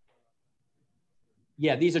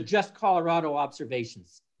 Yeah, these are just Colorado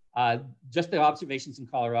observations, just the observations in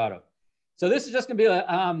Colorado. So this is just gonna be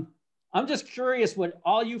I'm just curious what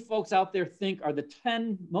all you folks out there think are the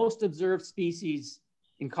 10 most observed species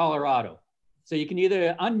in Colorado. So you can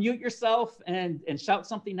either unmute yourself and shout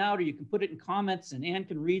something out, or you can put it in comments and Ann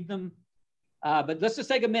can read them. But let's just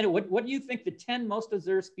take a minute. What do you think the 10 most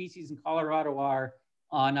observed species in Colorado are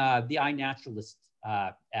on the iNaturalist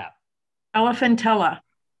app? Elephantella.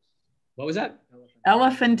 What was that?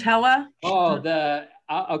 Elephantella. Oh, the,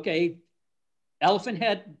 okay. Elephant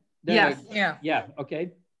head. Yes. Yeah. Yeah,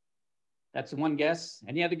 okay. That's one guess.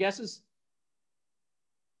 Any other guesses?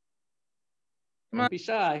 Don't be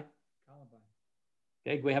shy.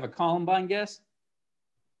 Okay, do we have a Columbine guess?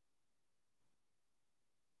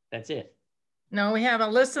 That's it. No, we have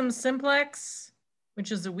Alyssum simplex,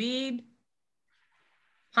 which is a weed.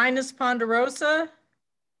 Pinus ponderosa.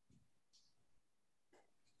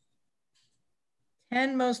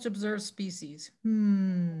 10 most observed species.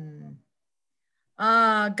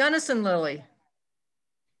 Gunnison lily.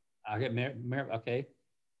 Okay.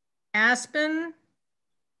 Aspen,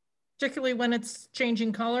 particularly when it's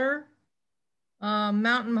changing color.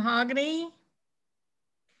 Mountain mahogany.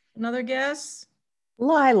 Another guess?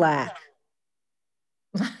 Lilac.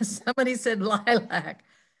 Somebody said lilac.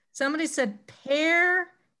 Somebody said pear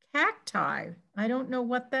cacti. I don't know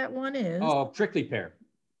what that one is. Oh, prickly pear.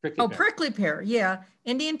 Prickly pear. Yeah.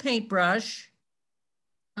 Indian paintbrush.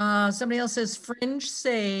 Somebody else says fringe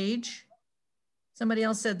sage. Somebody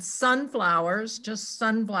else said sunflowers, just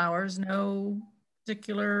sunflowers, no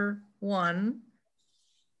particular one.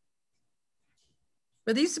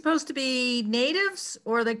 Are these supposed to be natives,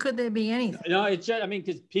 or could they be anything? No, it's just, I mean,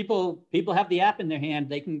 because people have the app in their hand,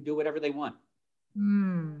 they can do whatever they want.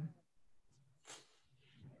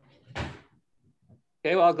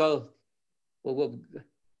 Okay, well, I'll go. We'll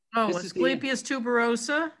Asclepias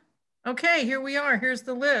tuberosa. Okay, here we are. Here's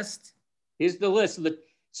the list. Here's the list.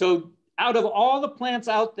 So out of all the plants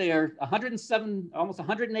out there, 107, almost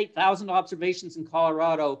 108,000 observations in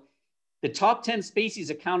Colorado, the top 10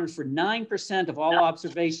 species accounted for 9% of all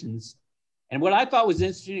observations. And what I thought was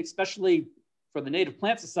interesting, especially from the Native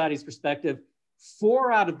Plant Society's perspective,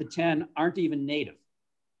 4 out of the 10 aren't even native.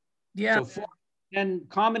 Yeah. So and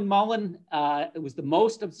common mullein, it was the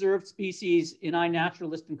most observed species in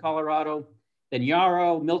iNaturalist in Colorado. Then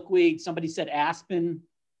yarrow, milkweed, somebody said aspen,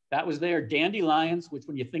 that was there. Dandelions, which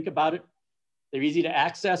when you think about it, they're easy to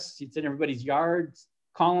access. It's in everybody's yards.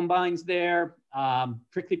 Columbine's there.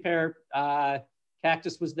 Prickly pear,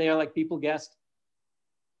 cactus was there, like people guessed.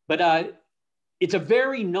 But it's a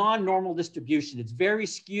very non-normal distribution. It's very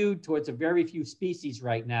skewed towards a very few species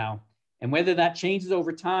right now. And whether that changes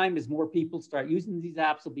over time as more people start using these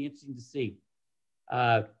apps will be interesting to see.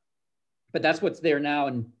 But that's what's there now.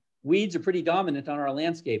 And weeds are pretty dominant on our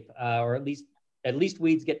landscape, or at least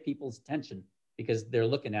weeds get people's attention because they're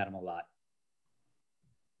looking at them a lot.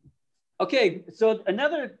 Okay, so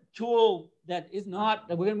another tool that is not,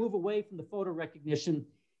 we're gonna move away from the photo recognition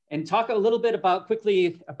and talk a little bit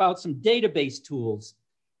quickly about some database tools,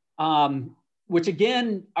 which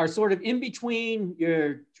again are sort of in between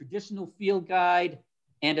your traditional field guide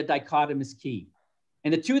and a dichotomous key.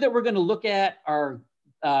 And the two that we're gonna look at are,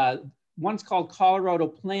 one's called Colorado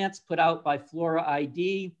Plants, put out by Flora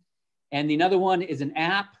ID. And the other one is an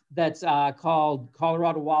app that's called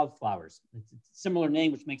Colorado Wildflowers. It's a similar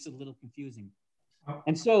name, which makes it a little confusing.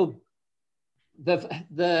 And so I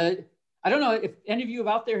don't know if any of you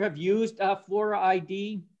out there have used Flora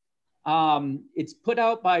ID. It's put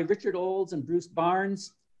out by Richard Olds and Bruce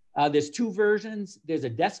Barnes. There's 2 versions. There's a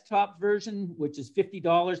desktop version, which is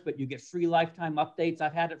 $50, but you get free lifetime updates.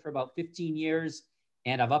 I've had it for about 15 years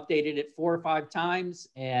and I've updated it 4 or 5 times,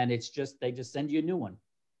 and it's just, they just send you a new one.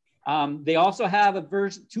 They also have a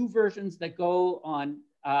 2 versions that go on,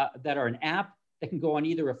 that are an app that can go on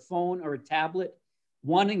either a phone or a tablet.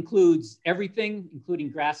 One includes everything, including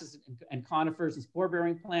grasses and conifers and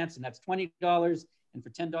spore-bearing plants, and that's $20. And for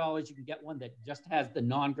 $10, you can get one that just has the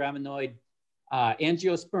non-graminoid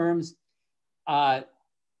angiosperms.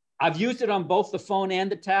 I've used it on both the phone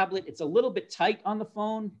and the tablet. It's a little bit tight on the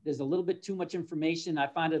phone. There's a little bit too much information. I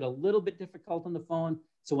find it a little bit difficult on the phone.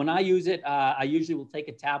 So when I use it, I usually will take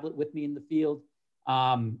a tablet with me in the field,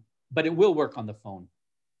 but it will work on the phone.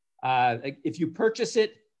 If you purchase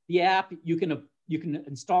it, the app, you can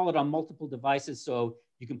install it on multiple devices. So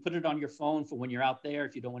you can put it on your phone for when you're out there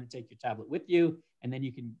if you don't want to take your tablet with you. And then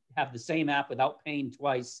you can have the same app without paying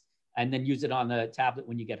twice and then use it on the tablet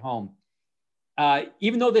when you get home.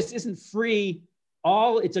 Even though this isn't free,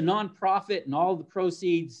 it's a nonprofit, and all the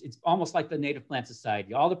proceeds, it's almost like the Native Plant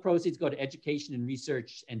Society. All the proceeds go to education and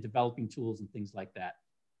research and developing tools and things like that.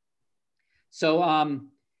 So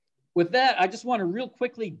with that, I just want to real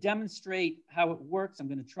quickly demonstrate how it works. I'm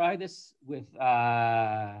going to try this with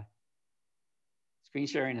screen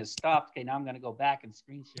sharing has stopped. Okay, now I'm going to go back and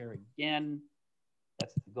screen share again.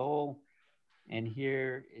 That's the goal. And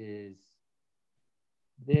here is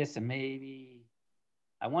this, and maybe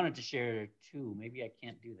I wanted to share 2. Maybe I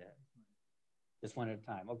can't do that. Just one at a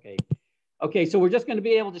time. Okay. Okay, so we're just going to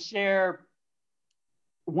be able to share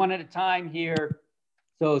one at a time here.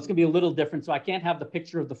 So it's going to be a little different. So I can't have the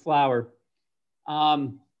picture of the flower. But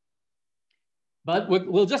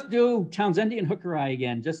we'll just do Townsendian hooker eye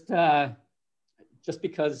again, just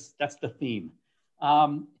because that's the theme.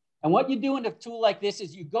 And what you do in a tool like this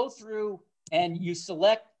is you go through and you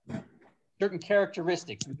select certain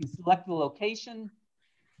characteristics. We can select the location.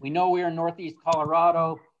 We know we're in Northeast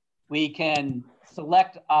Colorado. We can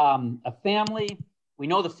select a family. We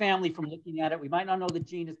know the family from looking at it. We might not know the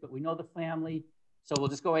genus, but we know the family. So we'll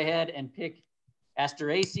just go ahead and pick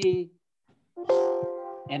Asteraceae.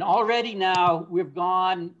 And already now we've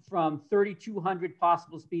gone from 3,200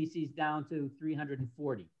 possible species down to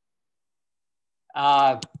 340.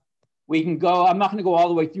 We can go, I'm not going to go all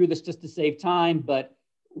the way through this just to save time, but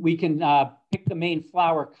we can pick the main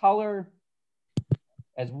flower color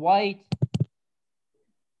as white.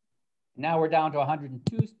 Now we're down to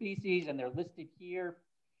 102 species and they're listed here.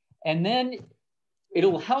 And then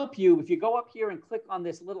it'll help you if you go up here and click on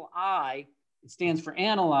this little I, it stands for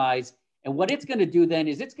analyze. And what it's going to do then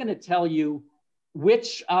is it's going to tell you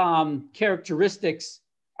which characteristics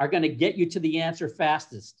are going to get you to the answer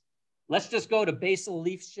fastest. Let's just go to basal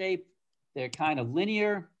leaf shape. They're kind of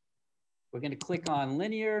linear. We're going to click on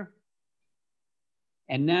linear.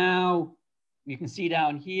 And now you can see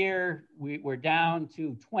down here, we're down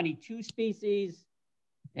to 22 species.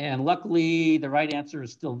 And luckily, the right answer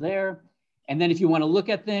is still there. And then if you want to look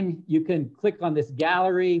at them, you can click on this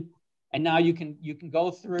gallery. And now you can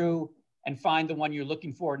go through and find the one you're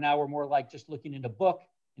looking for. Now we're more like just looking in a book,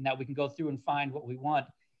 and that we can go through and find what we want.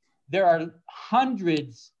 There are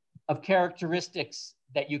hundreds of characteristics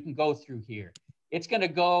that you can go through here. It's going to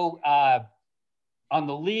go on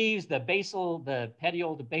the leaves, the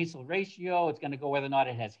petiole to basal ratio. It's going to go whether or not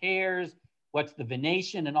it has hairs, what's the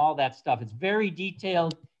venation, and all that stuff. It's very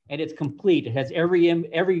detailed and it's complete. It has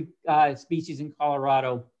every species in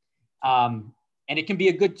Colorado, and it can be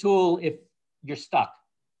a good tool if you're stuck.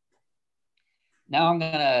 Now I'm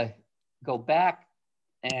going to go back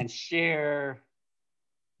and share.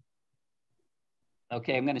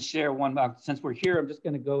 Okay, I'm going to share one. Since we're here, I'm just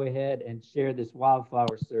going to go ahead and share this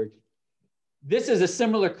wildflower search. This is a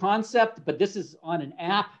similar concept, but this is on an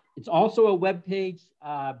app. It's also a web page,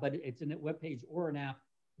 but it's a web page or an app.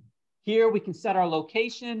 Here we can set our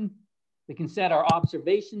location. We can set our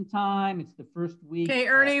observation time. It's the first week. Okay,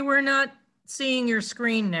 Ernie, we're not seeing your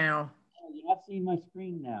screen now. Oh, you're not seeing my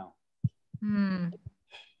screen now.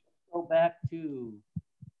 Go back to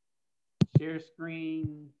share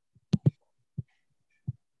screen.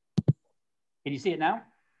 Can you see it now?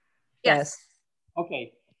 Yes.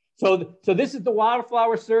 Okay. So this is the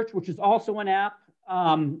wildflower search, which is also an app.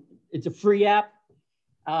 It's a free app,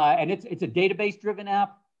 and it's a database-driven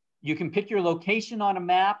app. You can pick your location on a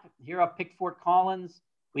map. Here I've picked Fort Collins.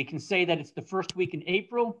 We can say that it's the first week in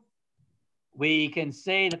April. We can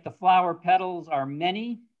say that the flower petals are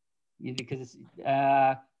many, because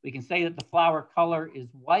we can say that the flower color is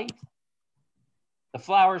white. The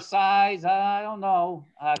flower size, I don't know,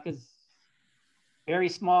 because very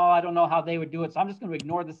small. I don't know how they would do it. So I'm just going to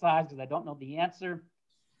ignore the size because I don't know the answer.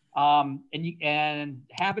 And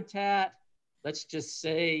habitat, let's just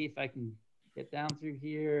say, if I can get down through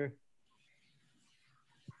here,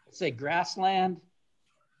 let's say grassland.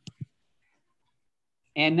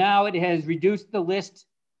 And now it has reduced the list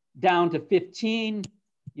down to 15.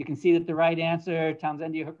 You can see that the right answer,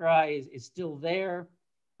 Townsendia hookeri, is still there.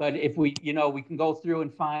 But if we, we can go through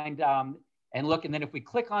and find and look. And then if we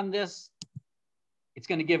click on this, it's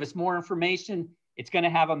going to give us more information. It's going to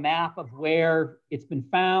have a map of where it's been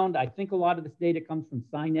found. I think a lot of this data comes from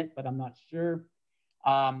SciNet, but I'm not sure.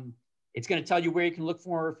 It's going to tell you where you can look for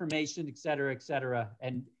more information, et cetera, et cetera.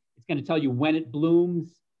 And it's going to tell you when it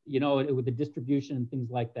blooms, with the distribution and things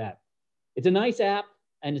like that. It's a nice app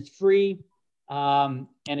and it's free. And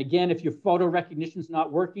again, if your photo recognition is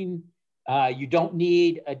not working, you don't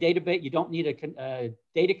need a database. You don't need a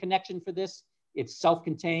data connection for this. It's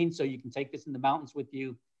self-contained, so you can take this in the mountains with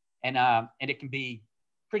you, and it can be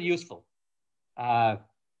pretty useful.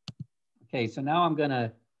 Okay, so now I'm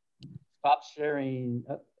gonna stop sharing.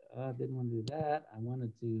 Didn't want to do that. I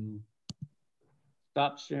wanted to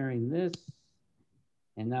stop sharing this,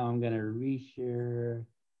 and now I'm gonna reshare.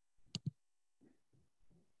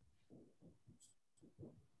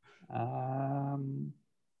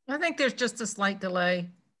 I think there's just a slight delay.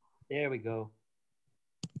 There we go.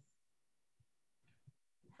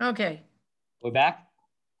 Okay. We're back?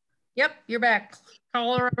 Yep, you're back.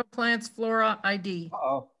 Colorado Plants Flora ID.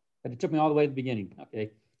 Uh-oh, but it took me all the way to the beginning. Okay.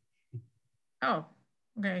 Oh,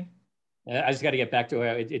 okay. I just got to get back to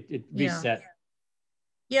it. It reset.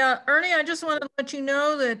 Yeah, Ernie, I just want to let you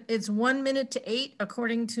know that it's 1 minute to 8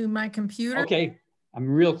 according to my computer. Okay, I'm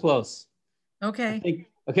real close. Okay.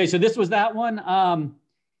 Okay, so this was that one.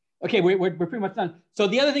 Okay, we're pretty much done. So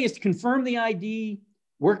the other thing is to confirm the ID,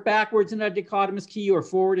 work backwards in a dichotomous key or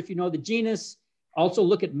forward if you know the genus. Also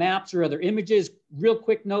look at maps or other images. Real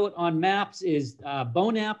quick note on maps is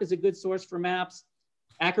BONAP is a good source for maps.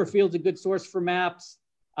 Acrofield's a good source for maps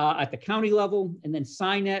at the county level, and then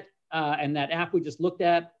SciNet and that app we just looked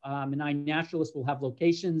at, and iNaturalist will have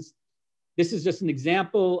locations. This is just an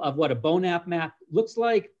example of what a BONAP map looks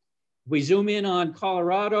like. If we zoom in on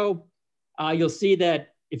Colorado, you'll see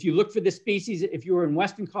that if you look for this species, if you were in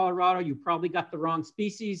Western Colorado, you probably got the wrong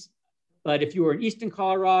species. But if you were in Eastern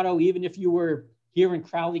Colorado, even if you were here in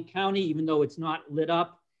Crowley County, even though it's not lit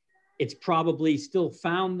up, it's probably still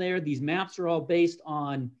found there. These maps are all based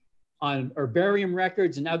on herbarium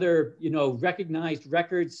records and other, recognized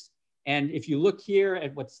records. And if you look here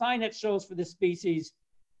at what SciNet shows for this species,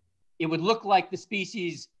 it would look like the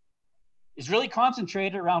species is really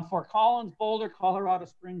concentrated around Fort Collins, Boulder, Colorado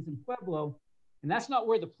Springs, and Pueblo. And that's not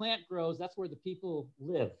where the plant grows, that's where the people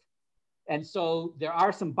live. And so there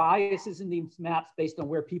are some biases in these maps based on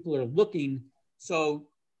where people are looking. So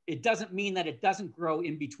it doesn't mean that it doesn't grow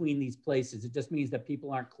in between these places. It just means that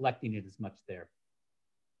people aren't collecting it as much there.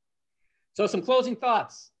 So some closing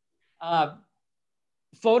thoughts.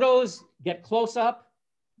 Photos, get close up,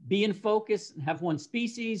 be in focus, and have one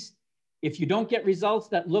species. If you don't get results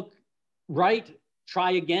that look right,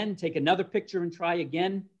 try again, take another picture and try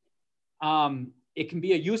again. It can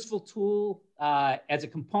be a useful tool as a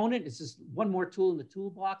component. It's just one more tool in the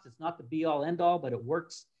toolbox. It's not the be all end all, but it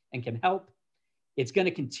works and can help. It's going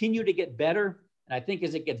to continue to get better. And I think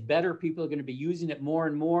as it gets better, people are going to be using it more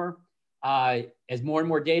and more. As more and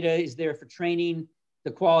more data is there for training,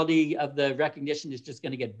 the quality of the recognition is just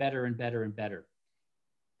going to get better and better and better.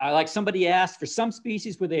 Like somebody asked, for some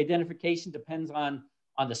species where the identification depends on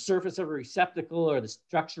the surface of a receptacle or the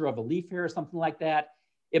structure of a leaf hair or something like that,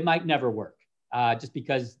 it might never work just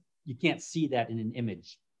because you can't see that in an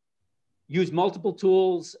image. Use multiple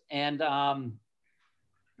tools and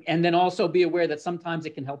then also be aware that sometimes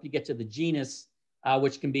it can help you get to the genus,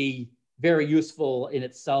 which can be very useful in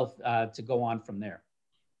itself to go on from there.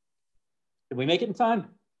 Did we make it in time?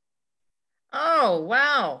 Oh,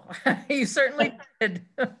 wow. You certainly did.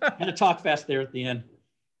 Kind of talk fast there at the end.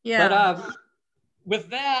 Yeah. But with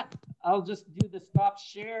that, I'll just do the stop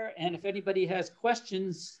share. And if anybody has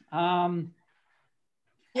questions, have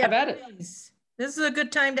at it. Please. This is a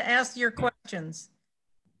good time to ask your questions.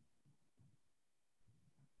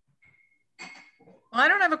 Well, I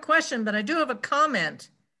don't have a question, but I do have a comment.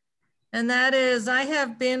 And that is, I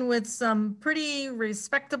have been with some pretty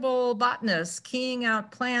respectable botanists keying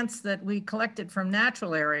out plants that we collected from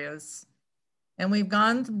natural areas. And we've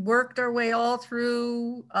worked our way all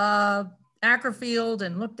through Acrofield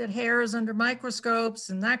and looked at hairs under microscopes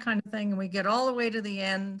and that kind of thing. And we get all the way to the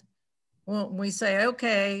end. Well, we say,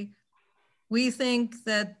 okay, we think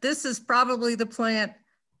that this is probably the plant.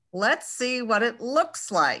 Let's see what it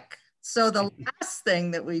looks like. So the last thing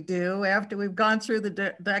that we do after we've gone through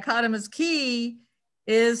the dichotomous key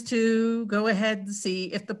is to go ahead and see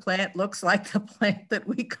if the plant looks like the plant that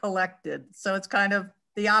we collected. So it's kind of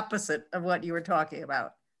the opposite of what you were talking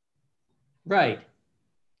about. Right.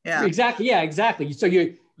 Yeah. Exactly. Yeah, exactly. So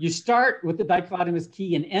you start with the dichotomous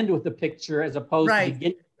key and end with the picture as opposed to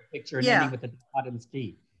beginning with the picture and ending with the dichotomous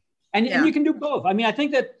key. And you can do both. I mean, I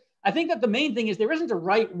think that the main thing is there isn't a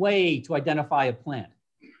right way to identify a plant.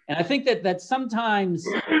 And I think that sometimes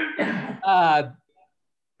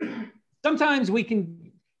we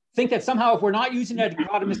can think that somehow if we're not using a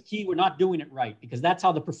dichotomous key, we're not doing it right because that's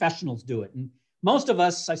how the professionals do it. And most of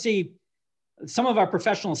us, I see some of our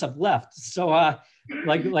professionals have left. So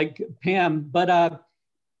like Pam, but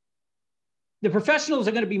the professionals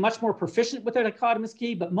are going to be much more proficient with their dichotomous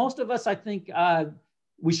key. But most of us, I think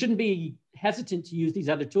we shouldn't be hesitant to use these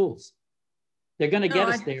other tools. They're going to get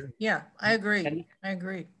us there. Yeah, I agree. I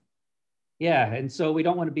agree. Yeah, and so we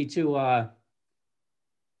don't want to be too,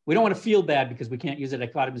 we don't want to feel bad because we can't use a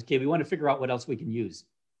dichotomous key. We want to figure out what else we can use.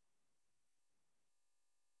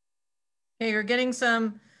 Okay, you're getting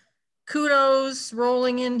some kudos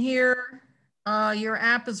rolling in here. Your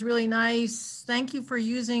app is really nice. Thank you for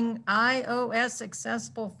using iOS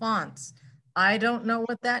accessible fonts. I don't know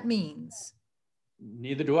what that means.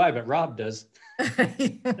 Neither do I, but Rob does.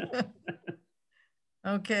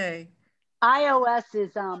 Okay. iOS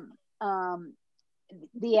is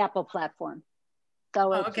the Apple platform.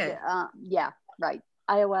 So it's, yeah, right.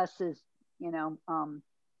 iOS is,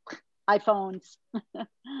 iPhones,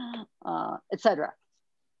 etc.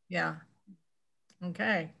 Yeah.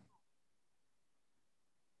 Okay.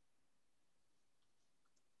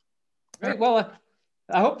 Great. Well,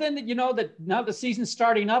 I hope then that you know that now the season's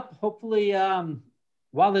starting up. Hopefully,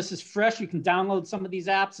 while this is fresh, you can download some of these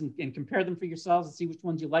apps and compare them for yourselves and see which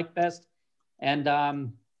ones you like best.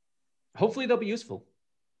 And hopefully they'll be useful.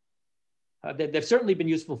 They've certainly been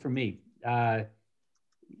useful for me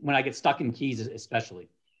when I get stuck in keys, especially.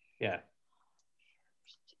 Yeah.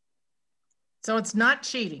 So it's not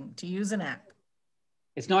cheating to use an app.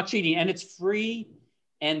 It's not cheating, and it's free,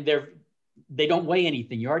 and they don't weigh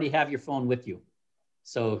anything. You already have your phone with you.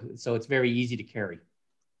 So it's very easy to carry.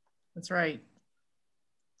 That's right.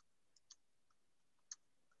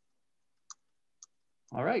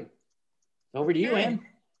 All right. Over to you, Ann.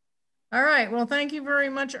 All right. Well, thank you very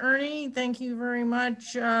much, Ernie. Thank you very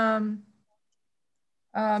much. I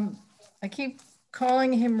keep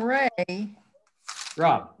calling him Ray.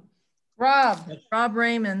 Rob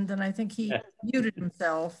Raymond, and I think he muted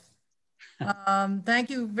himself. Thank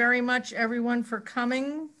you very much, everyone, for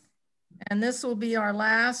coming. And this will be our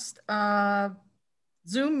last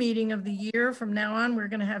Zoom meeting of the year. From now on, we're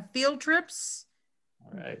going to have field trips.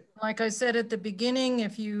 All right. Like I said at the beginning,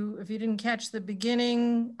 if you didn't catch the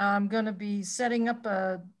beginning, I'm going to be setting up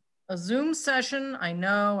a Zoom session. I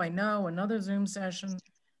know, another Zoom session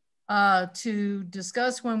to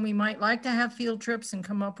discuss when we might like to have field trips and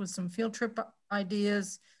come up with some field trip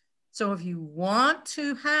ideas. So if you want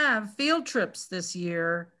to have field trips this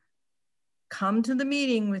year, come to the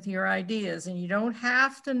meeting with your ideas, and you don't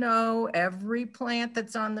have to know every plant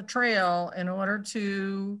that's on the trail in order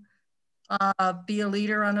to be a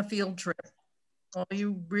leader on a field trip. All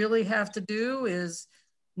you really have to do is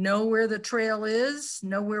know where the trail is,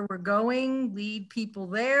 know where we're going, lead people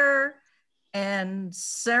there, and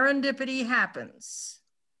serendipity happens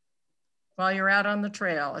while you're out on the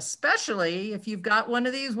trail, especially if you've got one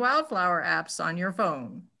of these wildflower apps on your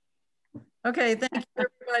phone. Okay, thank you,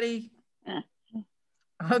 everybody.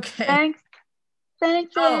 Okay.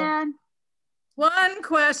 Thanks, Ann. One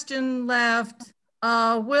question left.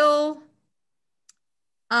 Will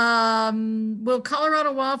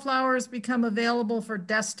Colorado Wildflowers become available for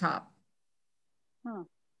desktop? Huh.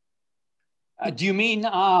 Do you mean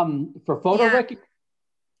for photo recognition?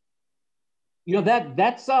 You know,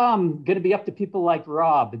 that's going to be up to people like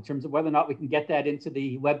Rob in terms of whether or not we can get that into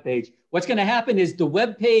the web page. What's going to happen is the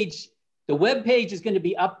web page is going to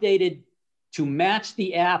be updated to match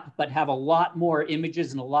the app, but have a lot more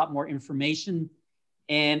images and a lot more information.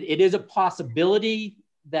 And it is a possibility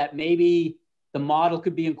that maybe the model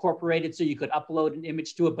could be incorporated so you could upload an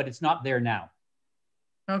image to it, but it's not there now.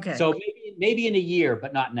 Okay. So maybe in a year,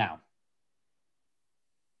 but not now.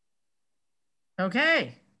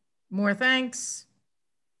 Okay. More thanks.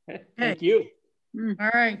 Okay. Thank you. All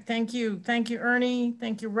right. Thank you. Thank you, Ernie.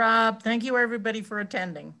 Thank you, Rob. Thank you, everybody, for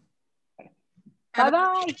attending.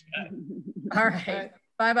 Bye-bye. All right.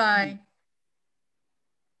 Bye-bye.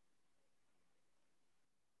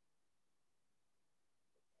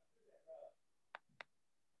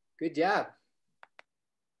 Good job.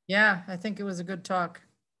 Yeah, I think it was a good talk.